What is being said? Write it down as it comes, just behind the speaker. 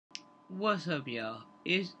What's up, y'all?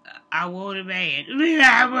 It's I want a man.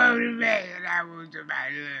 I want a man. I want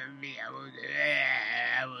somebody to love me. I want a man.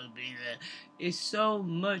 I want to be the. It's so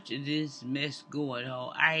much of this mess going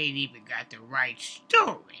on. I ain't even got the right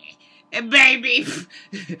story. And baby,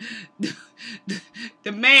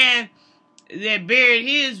 the man that buried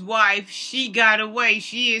his wife, she got away.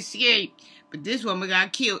 She escaped. But this woman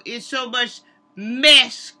got killed. It's so much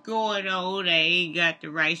mess going on. I ain't got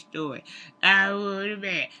the right story. I want a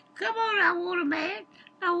man. Come on, I want a man.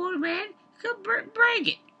 I want a man. Come bring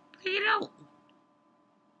it. Bring it on.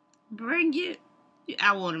 Bring it.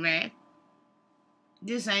 I want a man.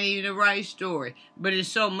 This ain't even the right story. But it's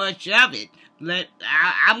so much of it.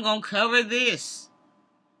 I'm going to cover this.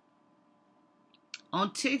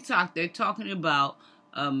 On TikTok, they're talking about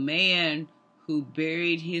a man who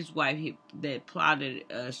buried his wife that plotted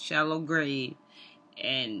a shallow grave,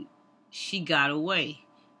 and she got away.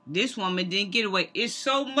 This woman didn't get away. It's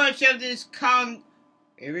so much of this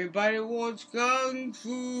everybody wants kung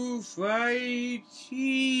fu fighting.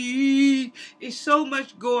 It's so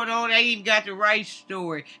much going on. I ain't even got the right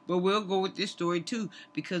story. But we'll go with this story too,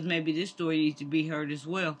 because maybe this story needs to be heard as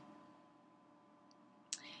well.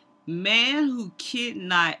 Man who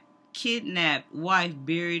kidnapped wife,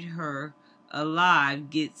 buried her alive,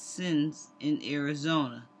 gets sentenced in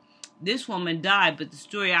Arizona. This woman died, but the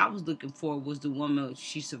story I was looking for was the woman,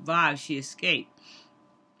 she survived, she escaped.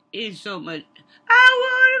 It's so much. I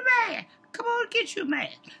want a man. Come on, get you a man.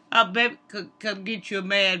 Baby, come get you a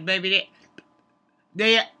man, baby.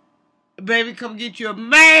 Baby, come get you a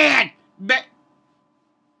man.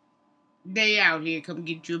 They out here, come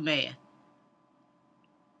get you a man.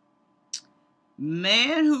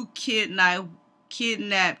 Man who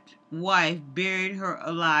kidnapped wife, buried her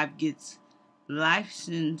alive, gets life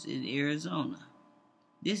sentence in Arizona.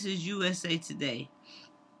 This is USA Today.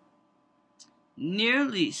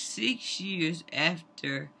 Nearly 6 years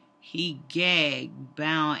after he gagged,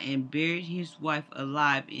 bound, and buried his wife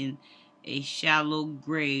alive in a shallow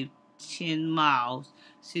grave 10 miles.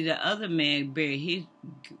 See, the other man buried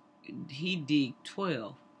he digged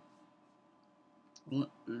 12.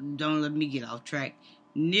 Don't let me get off track.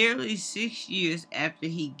 Nearly 6 years after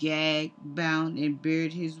he gagged, bound, and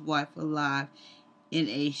buried his wife alive in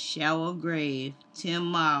a shallow grave 10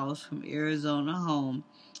 miles from Arizona home,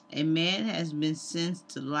 a man has been sentenced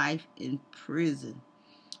to life in prison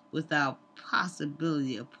without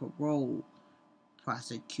possibility of parole,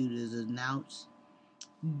 prosecutors announced.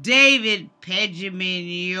 David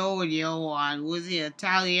Pagimignano, was he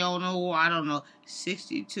Italiano? I don't know.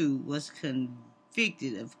 62, was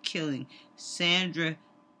convicted of killing Sandra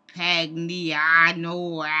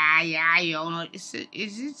Pagliano. Is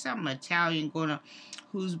it something Italian going on?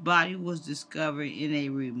 Whose body was discovered in a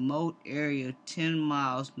remote area 10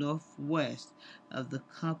 miles northwest of the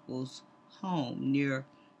couple's home near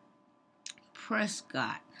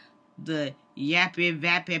Prescott. The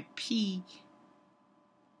Yavapai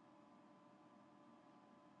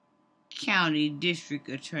County District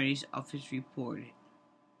Attorney's Office reported.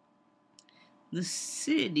 The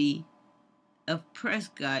city of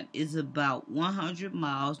Prescott is about 100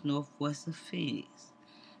 miles northwest of Phoenix.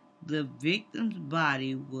 The victim's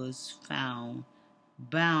body was found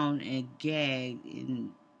bound and gagged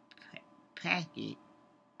in packing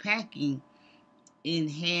in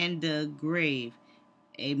hand-dug grave.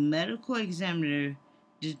 A medical examiner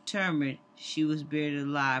determined she was buried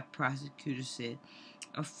alive, prosecutors said.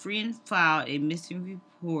 A friend filed a missing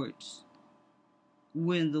report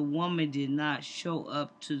when the woman did not show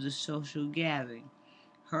up to the social gathering.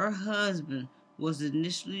 Her husband was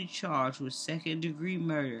initially charged with second-degree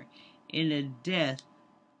murder in the death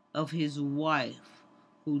of his wife,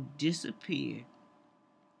 who disappeared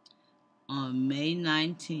on May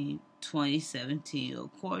 19, 2017,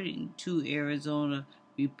 according to Arizona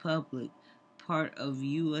Republic, part of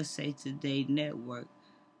USA Today network.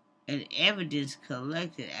 And evidence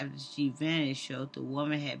collected after she vanished showed the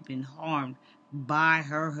woman had been harmed by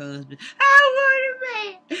her husband. I want a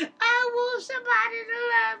man. I want somebody to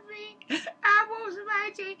love me. I want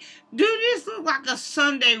somebody to... Do this look like a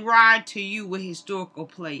Sunday ride to you with historical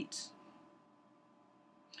plates?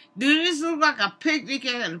 Do this look like a picnic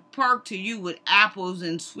at a park to you with apples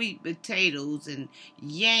and sweet potatoes and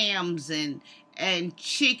yams and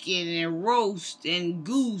chicken and roast and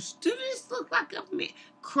goose? Do this look like a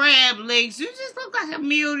crab legs? Do this look like a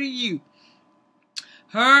meal to you?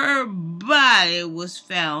 Her body was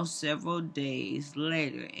found several days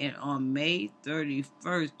later, and on May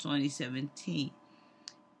 31st, 2017,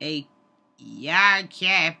 a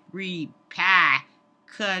Yavapai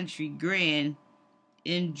County grand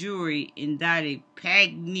jury indicted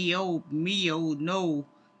Pagliano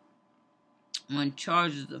on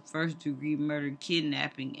charges of first-degree murder,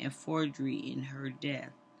 kidnapping, and forgery in her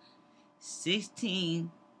death.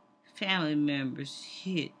 16 family members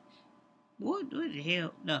hit. What the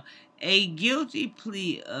hell? No. A guilty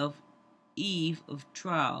plea of eve of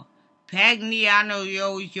trial. Pagliano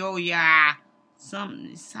ya.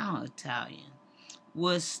 Something sound Italian.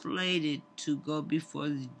 Was slated to go before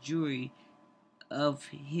the jury of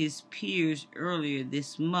his peers earlier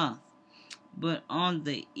this month. But on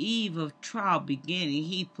the eve of trial beginning,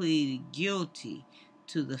 he pleaded guilty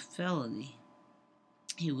to the felony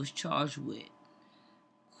he was charged with,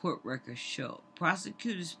 court records show.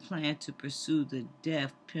 Prosecutors plan to pursue the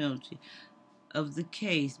death penalty of the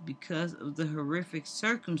case because of the horrific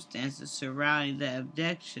circumstances surrounding the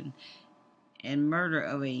abduction and murder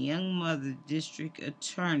of a young mother. District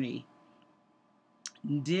Attorney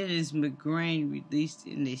Dennis McGrain released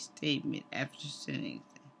in a statement after sentencing.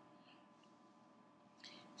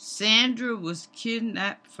 Sandra was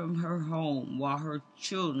kidnapped from her home while her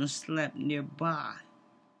children slept nearby.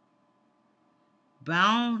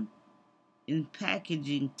 Bound in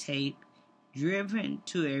packaging tape, driven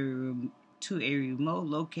to a remote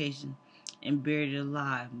location, and buried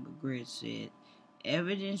alive, McGrath said.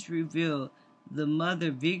 Evidence revealed the mother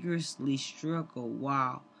vigorously struggled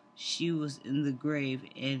while she was in the grave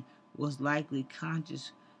and was likely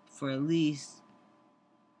conscious for at least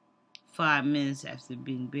 5 minutes after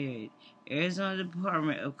being buried. Arizona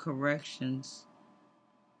Department of Corrections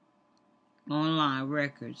online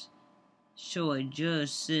records show a judge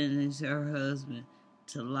sentenced her husband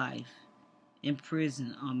to life in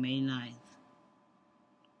prison on May 9th.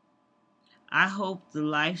 I hope the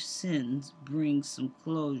life sentence brings some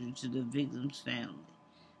closure to the victim's family,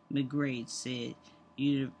 McGrath said.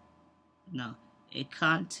 A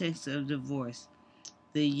context of divorce.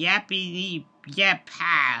 The Yapa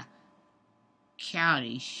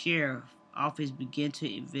County Sheriff Office began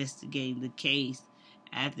to investigate the case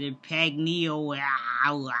after Pagliano's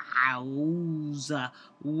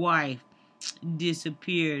wife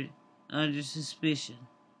disappeared under suspicion.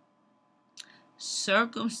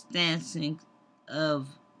 Circumstances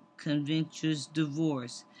of contentious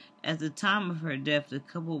divorce. At the time of her death, the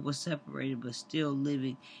couple was separated but still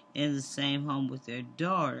living in the same home with their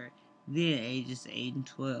daughter, then ages 8 and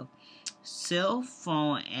 12. Cell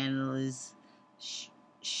phone analysts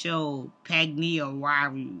showed Pagliano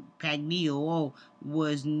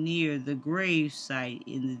was near the grave site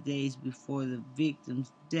in the days before the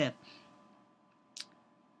victim's death,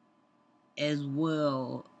 as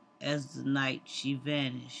well as the night she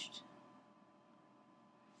vanished.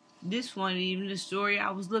 This wasn't even the story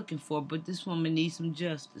I was looking for, but this woman needs some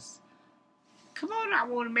justice. Come on, I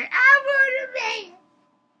want a man. I want a man.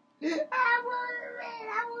 I want a man.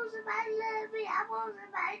 I want somebody to love me. I want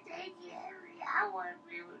somebody to take care of me. I want to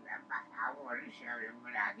be with somebody. I want to show them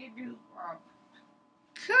what I can do for them.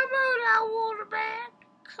 Come on, I want a man.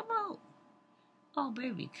 Come on. Oh,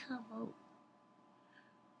 baby, come on.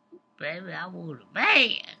 Baby, I want a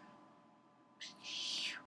man.